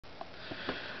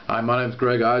Hi, my name is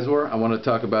Greg Izor. I want to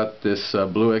talk about this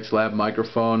BluexLab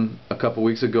microphone. A couple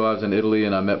weeks ago I was in Italy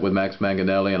and I met with Max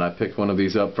Manganelli and I picked one of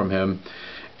these up from him.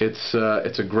 It's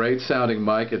a great sounding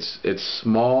mic. It's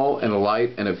small and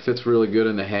light and it fits really good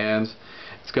in the hands.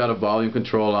 It's got a volume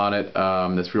control on it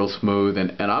that's real smooth,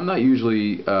 and I'm not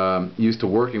usually used to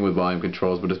working with volume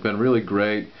controls, but it's been really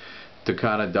great to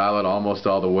kind of dial it almost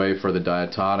all the way for the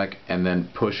diatonic and then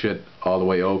push it all the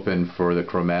way open for the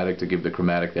chromatic, to give the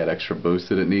chromatic that extra boost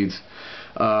that it needs.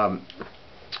 I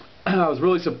was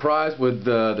really surprised with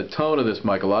the tone of this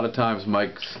mic. A lot of times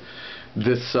mics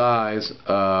this size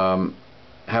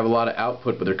have a lot of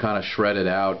output, but they're kind of shredded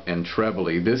out and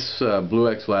trebly. This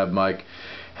BluexLab mic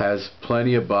has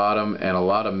plenty of bottom and a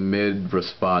lot of mid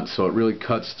response, so it really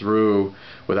cuts through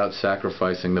without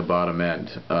sacrificing the bottom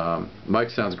end. Mic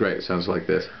sounds great. It sounds like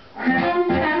this.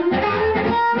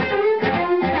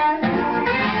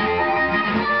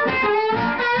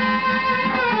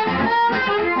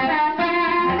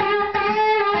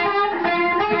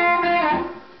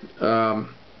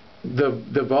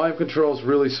 The volume control is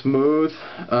really smooth,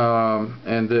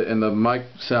 and the mic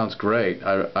sounds great.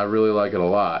 I really like it a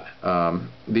lot.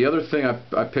 The other thing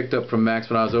I picked up from Max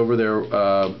when I was over there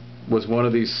was one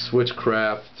of these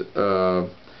Switchcraft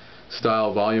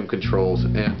style volume controls,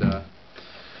 and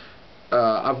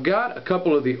I've got a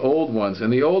couple of the old ones,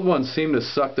 and the old ones seem to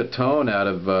suck the tone out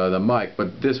of the mic,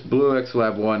 but this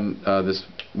BluexLab one, this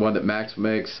one that Max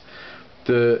makes,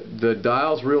 the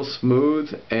dial's real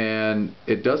smooth and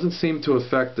it doesn't seem to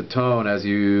affect the tone as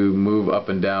you move up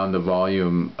and down the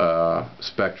volume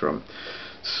spectrum.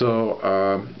 So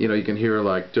you know, you can hear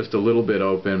like just a little bit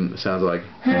open, it sounds like,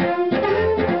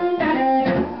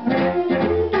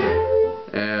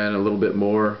 and a little bit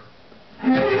more,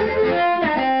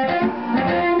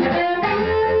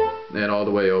 and all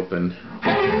the way open.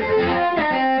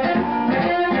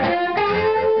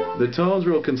 The tone's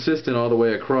real consistent all the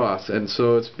way across, and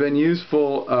so it's been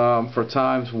useful for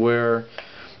times where,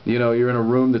 you know, you're in a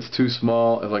room that's too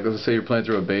small. Like, let's say you're playing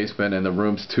through a basement and the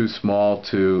room's too small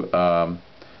to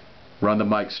run the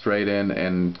mic straight in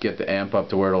and get the amp up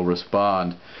to where it'll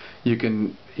respond. You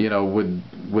can, you know,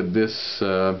 with this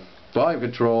volume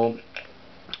control,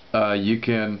 you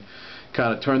can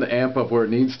kind of turn the amp up where it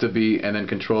needs to be and then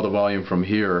control the volume from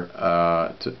here,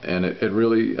 and it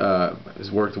really has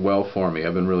worked well for me.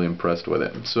 I've been really impressed with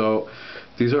it. So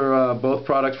these are both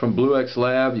products from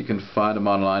BluexLab. You can find them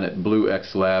online at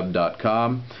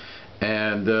BluexLab.com,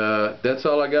 and that's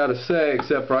all I got to say,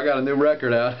 except for I got a new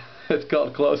record out. It's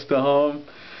called Close to Home,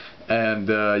 and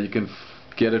you can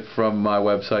get it from my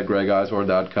website,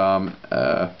 GregIzor.com,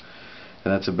 and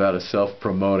that's about as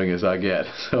self-promoting as I get.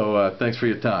 So thanks for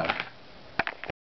your time.